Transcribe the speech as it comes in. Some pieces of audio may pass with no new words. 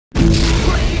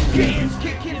Games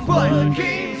kicking butt,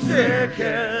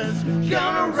 Gamezurkers,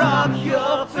 gonna rock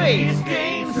your face,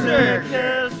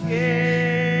 Gamezurkers,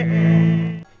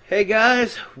 yeah. Hey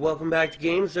guys, welcome back to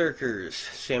Gamezurkers.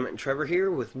 Sam and Trevor here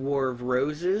with War of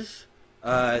Roses.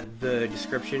 The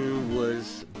description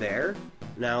was there,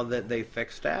 now that they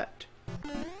fixed that.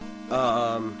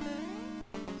 And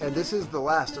this is the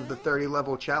last of the 30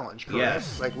 level challenge, correct?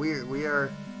 Yes. Like we've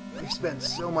spent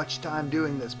so much time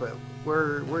doing this, but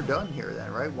we're done here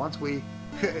then, right? Once we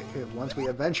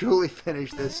eventually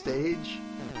finish this stage.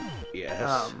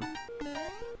 Yes.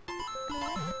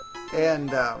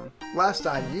 Last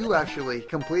time you actually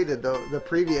completed the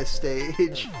previous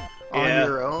stage on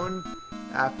your own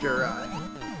after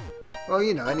well,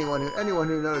 you know, anyone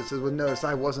who notices would notice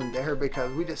I wasn't there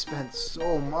because we just spent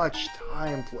so much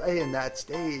time playing that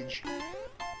stage.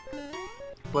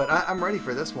 But I'm ready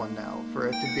for this one now, for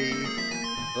it to be...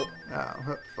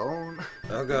 phone.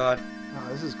 Oh god. Oh,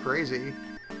 this is crazy.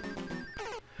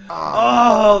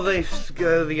 Oh, they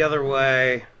go the other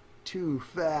way. Too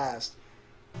fast.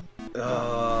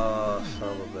 Oh, son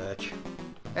of a bitch.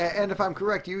 And if I'm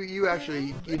correct, you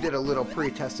did a little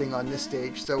pre-testing on this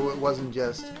stage, so it wasn't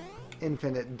just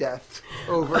infinite death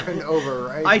over and over,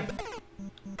 right?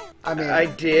 I mean, I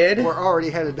did. We're already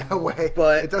headed that way,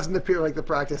 but it doesn't appear like the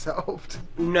practice helped.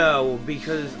 No,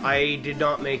 because I did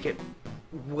not make it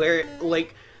where,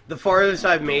 like, the farthest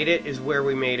I've made it is where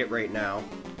we made it right now.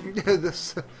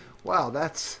 Wow,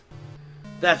 that's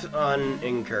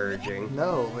unencouraging.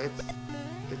 No,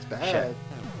 it's bad. Shit.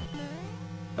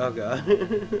 Oh god,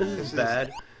 this is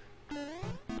bad.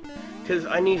 Because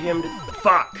I need him to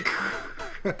fuck.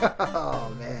 Oh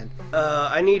man.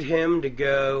 I need him to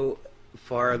go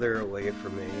farther away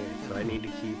from me, so I need to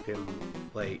keep him,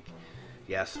 like,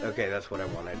 yes, okay, that's what I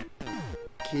wanted.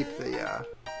 Keep the,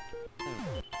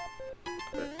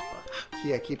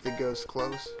 keep the ghost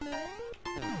close.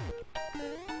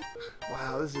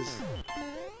 Wow, this is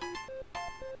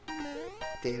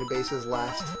Database's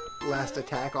last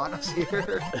attack on us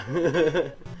here.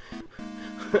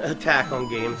 Attack on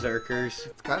Gamezurkers.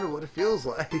 It's kind of what it feels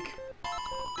like.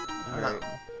 Alright.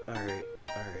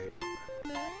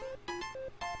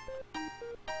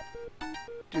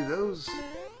 Do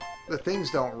the things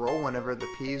don't roll whenever the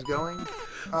P's going?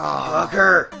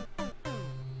 Fucker!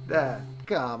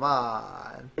 Come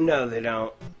on. No, they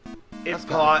don't. It's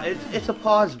a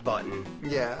pause button.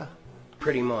 Yeah.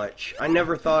 Pretty much. I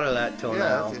never thought of that till now.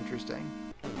 Yeah, that's interesting.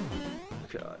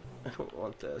 God, I don't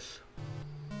want this.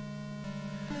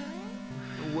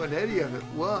 What any of it?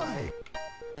 Why?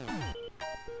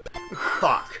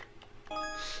 Fuck.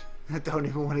 I don't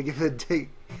even want to give it a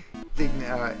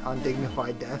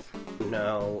undignified death.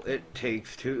 No, it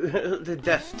takes the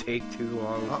deaths take too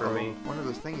long for me. One of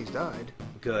those thingies died.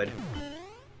 Good.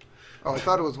 Oh, I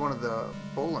thought it was one of the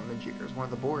beggining, one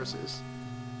of the Borises.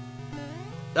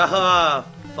 Aha!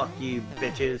 Fuck you,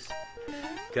 bitches.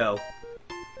 Go.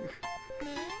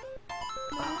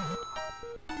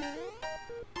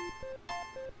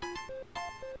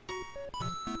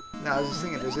 Now, I was just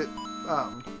thinking, is it,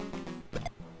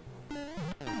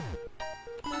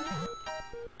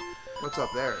 what's up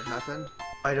there? Nothing?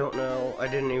 I don't know. I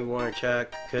didn't even want to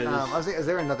check, cause... I was thinking, is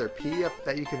there another P up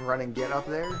that you can run and get up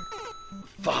there?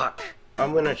 Fuck!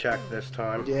 I'm gonna check this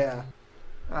time. Yeah.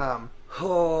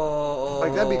 Oh.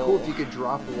 Like, that'd be cool if you could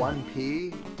drop one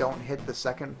P, don't hit the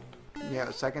second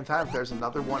time. If there's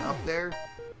another one up there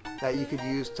that you could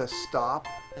use to stop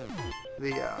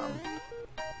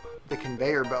the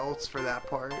conveyor belts for that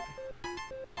part.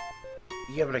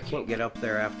 Yeah, but I can't get up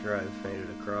there after I've made it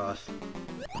across.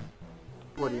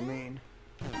 What do you mean?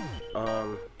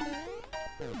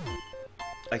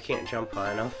 I can't jump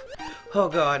high enough. Oh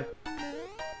god.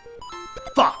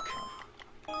 Fuck!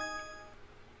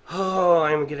 Oh,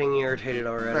 I'm getting irritated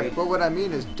already. Right, but what I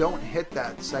mean is don't hit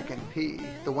that second P,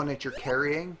 the one that you're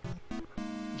carrying.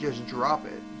 Just drop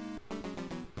it.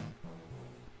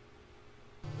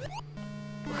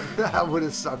 That would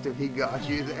have sucked if he got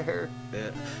you there.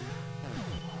 Yeah.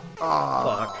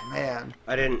 Oh, fuck. Man.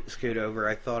 I didn't scoot over.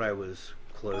 I thought I was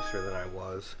closer than I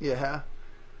was. Yeah.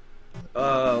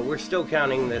 We're still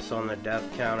counting this on the death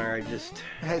counter.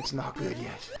 It's not good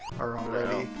yet. Or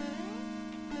already. No.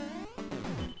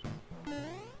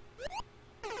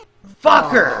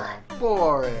 Fucker! Oh,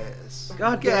 Boris.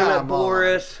 God damn it,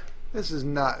 Boris. This is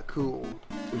not cool.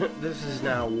 This is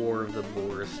now War of the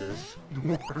Borises.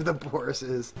 War of the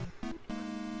Borises.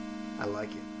 I like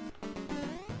it.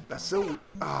 That's so...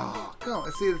 Oh, come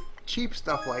on. See, cheap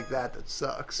stuff like that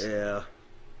sucks. Yeah.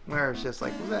 Where it's just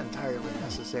like, was that entirely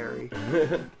necessary?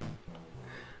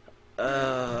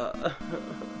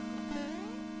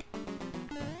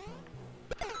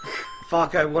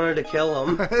 Fuck, I wanted to kill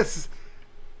him.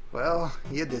 Well,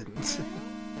 you didn't.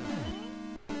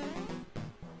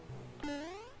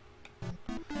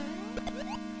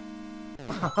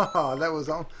 Oh, that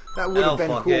would have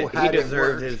been cool. He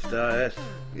deserved his death.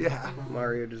 Yeah.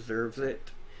 Mario deserves it.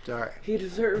 Alright. He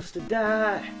deserves to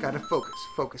die. Gotta focus.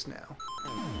 Focus now.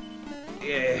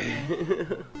 Yeah.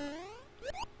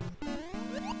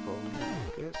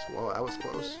 Focus. Well, that was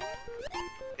close.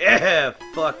 Yeah,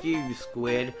 fuck you,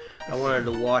 squid. I wanted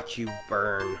to watch you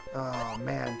burn. Oh,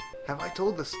 man. Have I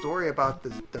told the story about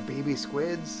the baby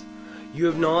squids? You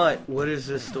have not. What is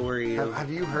this story?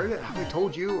 Have you heard it? Have I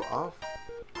told you off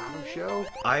show?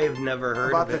 I have never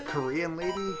heard about of it. The Korean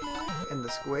lady and the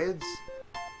squids?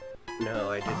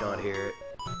 No, I did not hear it.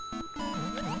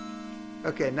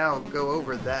 Okay, now go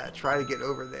over that. Try to get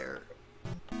over there.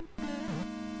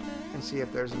 And see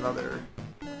if there's another...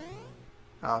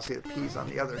 I'll see the P's on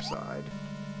the other side.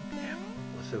 Yeah,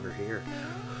 what's over here?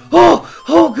 Oh!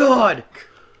 Oh, God!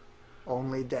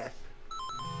 Only death.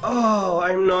 Oh,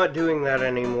 I'm not doing that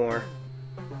anymore.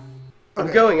 Okay.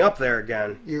 I'm going up there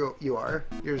again. You are?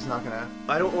 You're just not gonna...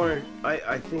 I don't want to...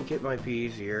 I think it might be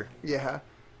easier. Yeah.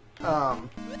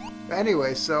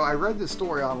 Anyway, so I read this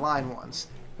story online once,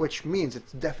 which means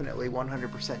it's definitely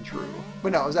 100% true.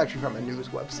 But no, it was actually from a news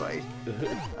website.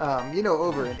 You know,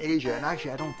 over in Asia, and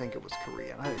actually I don't think it was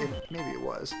Korean. Maybe it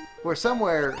was. Where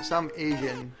somewhere, some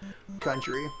Asian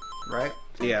country, right?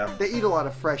 Yeah. They eat a lot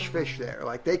of fresh fish there.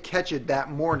 Like, they catch it that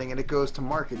morning and it goes to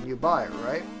market and you buy it,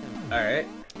 right? Alright.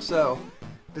 So,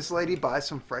 this lady buys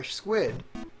some fresh squid,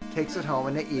 takes it home,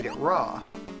 and they eat it raw.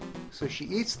 So she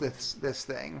eats this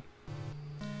thing.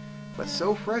 But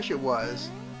so fresh it was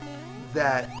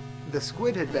that the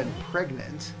squid had been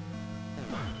pregnant.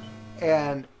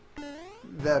 And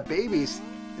the babies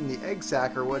in the egg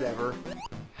sac or whatever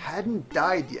hadn't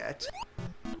died yet.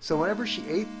 So whenever she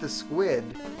ate the squid,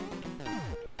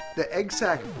 the egg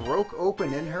sac broke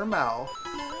open in her mouth.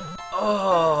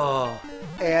 Oh.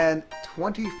 And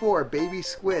 24 baby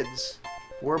squids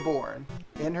were born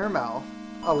in her mouth,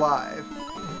 alive.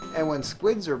 And when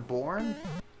squids are born,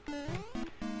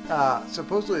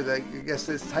 supposedly, I guess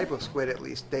this type of squid at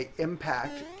least, they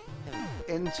impact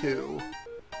into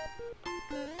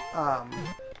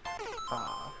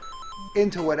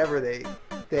whatever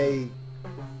they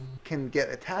can get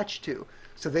attached to.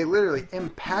 So they literally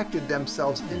impacted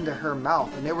themselves into her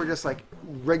mouth, and they were just like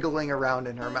wriggling around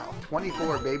in her mouth.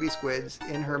 24 baby squids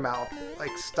in her mouth,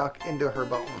 like stuck into her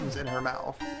bones in her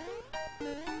mouth.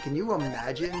 Can you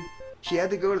imagine? She had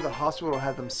to go to the hospital and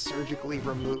have them surgically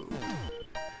removed.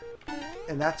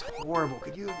 And that's horrible.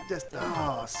 Could you just,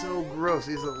 so gross.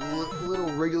 These little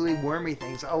wriggly wormy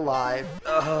things alive,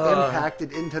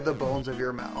 impacted into the bones of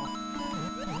your mouth.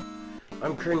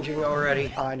 I'm cringing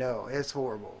already. I know, it's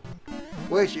horrible.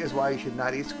 Which is why you should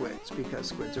not eat squids, because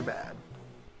squids are bad.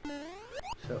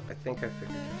 So, I think I figured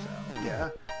this out. Yeah?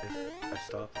 If I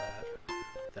stop that,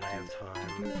 then I have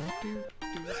time.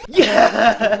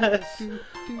 Yes!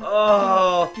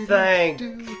 Oh,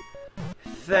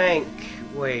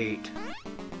 wait.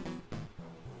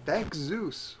 Thank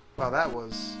Zeus. Wow, that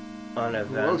was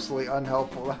Uneventful. grossly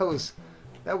unhelpful.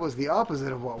 That was the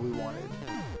opposite of what we wanted.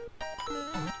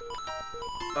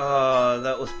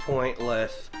 That was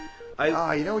pointless.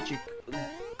 You know what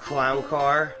Clown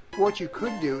car? What you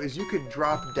could do is you could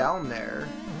drop down there,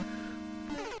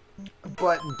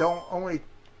 but don't only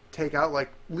take out,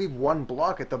 leave one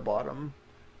block at the bottom,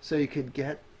 so you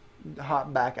could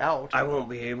hop back out. I won't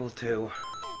be able to.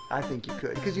 I think you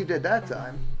could, because you did that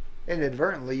time.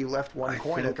 Inadvertently, you left one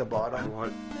coin at the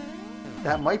bottom.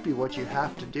 That might be what you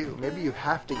have to do. Maybe you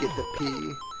have to get the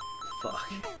P.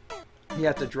 Fuck. You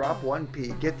have to drop one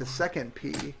P, get the second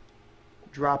P,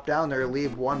 drop down there,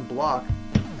 leave one block,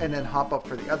 and then hop up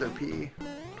for the other P.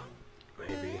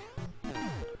 Maybe.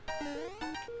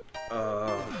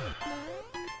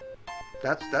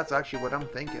 That's actually what I'm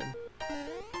thinking.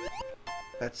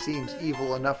 That seems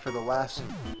evil enough for the last,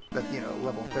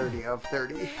 level 30 of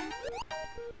 30.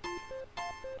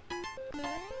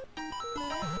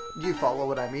 Do you follow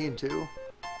what I mean, too?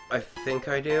 I think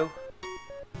I do.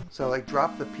 So,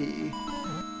 drop the P,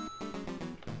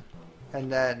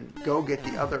 and then go get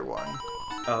the other one.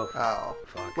 Oh,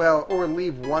 fuck. Well, or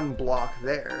leave one block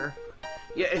there.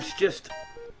 Yeah, it's just...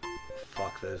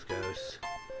 Fuck those ghosts.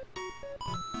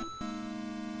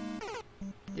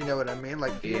 You know what I mean?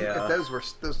 Yeah. If those were...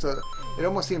 it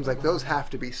almost seems like those have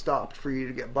to be stopped for you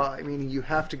to get by. Meaning you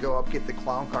have to go up, get the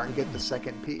clown car, and get the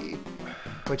second P.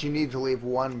 But you need to leave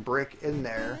one brick in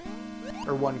there,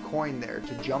 or one coin there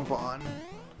to jump on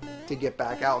to get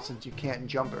back out, since you can't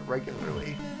jump it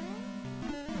regularly.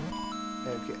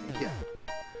 Okay, yeah.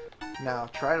 Now,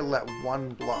 try to let one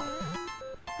block.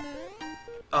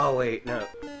 Oh, wait, no.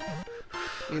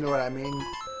 You know what I mean?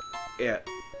 Yeah.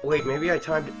 Wait, maybe I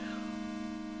timed it.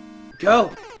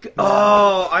 Go!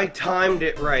 Oh, I timed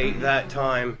it right that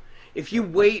time. If you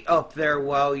wait up there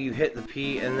while you hit the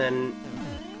P and then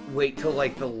wait till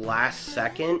like the last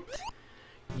second,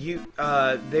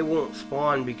 they won't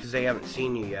spawn because they haven't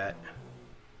seen you yet.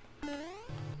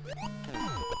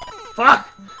 Fuck!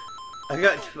 I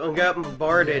got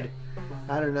bombarded.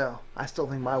 I don't know. I still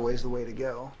think my way's the way to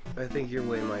go. I think your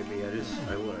way might be.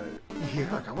 I wanna... You're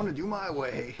like, I want to do my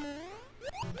way.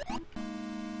 Okay,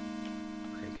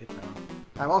 good now.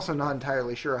 I'm also not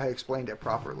entirely sure I explained it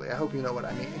properly. I hope you know what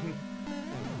I mean.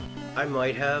 I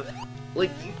might have.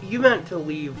 Like, you meant to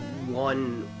leave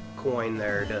one coin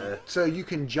there to... So you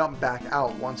can jump back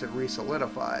out once it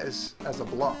re-solidifies as a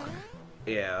block.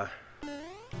 Yeah.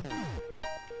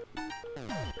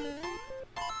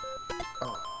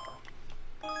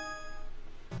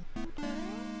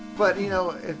 But, you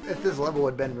know, if this level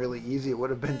had been really easy, it would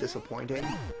have been disappointing.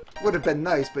 Would have been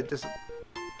nice, but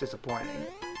disappointing.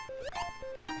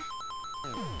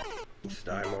 Just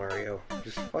die, Mario.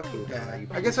 Just fucking die.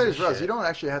 I guess I just realized you don't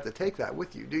actually have to take that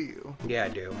with you, do you? Yeah, I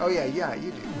do. Oh, yeah,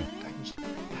 you do.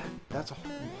 That's a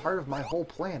part of my whole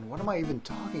plan. What am I even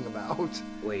talking about?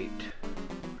 Wait.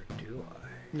 Or do I?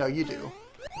 No, you do.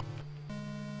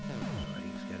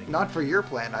 Not for your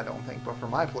plan, I don't think, but for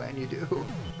my plan, you do.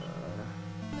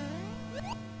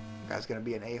 The guy's gonna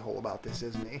be an a-hole about this,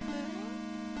 isn't he?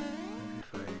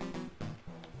 Maybe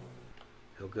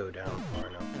if he'll go down far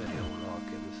enough that he'll knock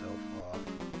himself off.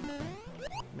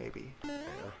 Maybe. Yeah.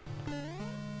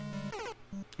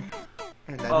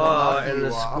 And then and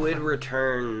the squid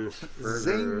returns for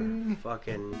Zing.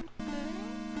 Fucking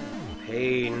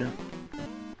pain.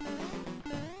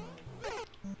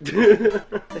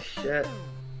 Shit.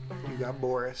 You got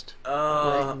Boris.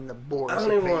 Right in the Boris. I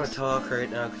don't even want to talk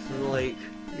right now because I'm like...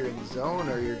 You're in the zone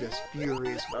or you're just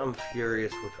furious? I'm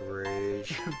furious with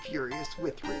rage. You're furious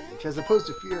with rage, as opposed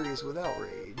to furious without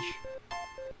rage.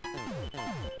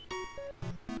 Yeah,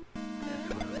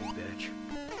 come at me, bitch.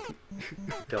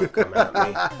 Don't come at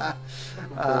me.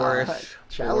 Boris.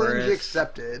 Challenge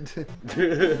accepted.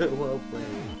 Well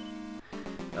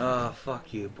played.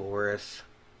 Fuck you, Boris.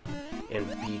 And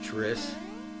Beatrice.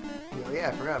 Oh yeah,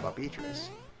 I forgot about Beatrice.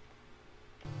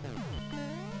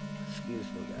 Excuse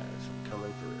me, guys. I'm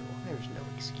coming through. There's no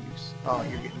excuse. Oh,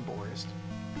 you're getting Boris.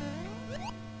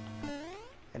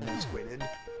 And then squidded.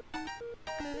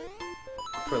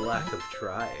 For lack of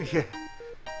try. Yeah.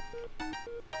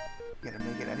 Gonna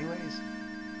make it anyways?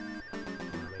 I'm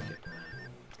gonna make it.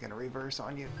 It's gonna reverse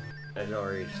on you. It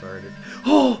already started.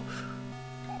 Oh!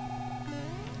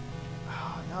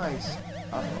 Oh, nice.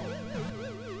 Uh-oh.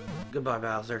 Goodbye,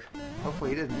 Bowser. Hopefully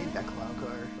you didn't need that clown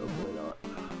car. Hopefully not.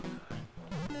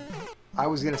 I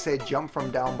was gonna say jump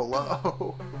from down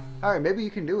below. Alright, maybe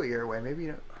you can do it your way. Maybe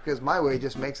you don't. Because my way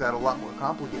just makes that a lot more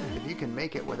complicated. If you can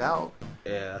make it without.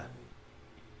 Yeah.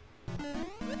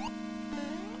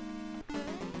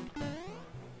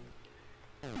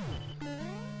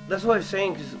 That's what I was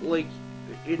saying, because, like,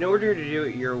 in order to do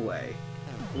it your way,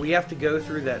 we have to go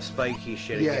through that spiky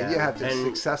shit again. Yeah, you have to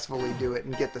successfully do it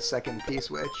and get the second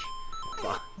P-switch.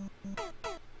 Fuck.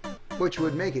 Which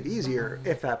would make it easier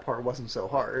if that part wasn't so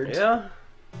hard. Yeah.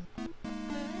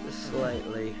 Just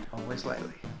slightly. Only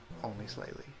slightly. Only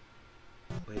slightly.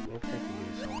 Wait, maybe I can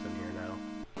do something here now.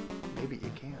 Maybe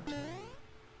you can't.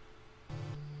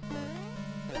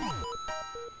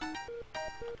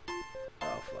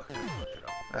 Oh, fuck. I fucked it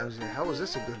up. How was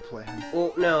this a good plan?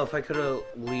 Well, no, if I could have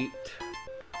leaped...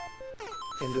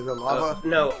 Into the lava?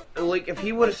 No, like, if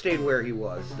he would have stayed where he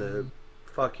was, the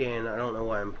fucking... I don't know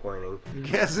why I'm pointing.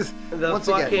 Yes, once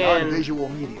fucking, again, non-visual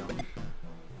medium.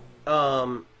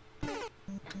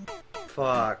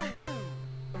 Fuck.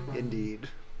 Indeed.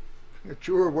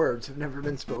 Truer words have never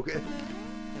been spoken.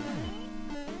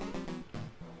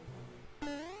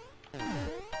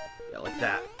 Yeah, like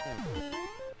that.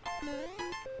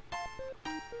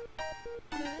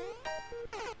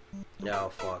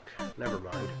 No, fuck. Never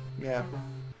mind. Yeah.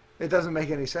 It doesn't make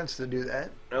any sense to do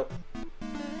that. Nope.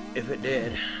 If it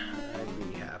did,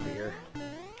 I'd be happier.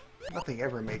 Nothing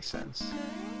ever makes sense.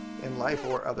 In life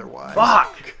or otherwise.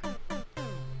 Fuck!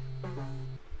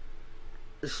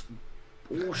 This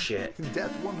bullshit.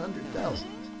 Death 100,000.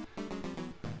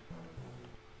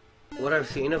 What I've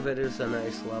seen of it is a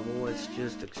nice level. It's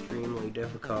just extremely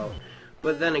difficult.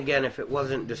 But then again, if it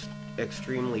wasn't just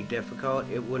extremely difficult,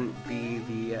 it wouldn't be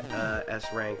the S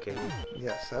ranking.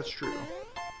 Yes, that's true.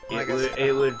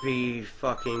 It would be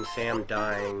fucking Sam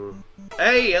dying.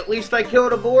 Hey, at least I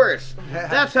killed a Boris.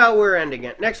 That's how we're ending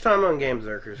it. Next time on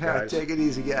Gamezurkers, guys. Take it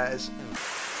easy, guys.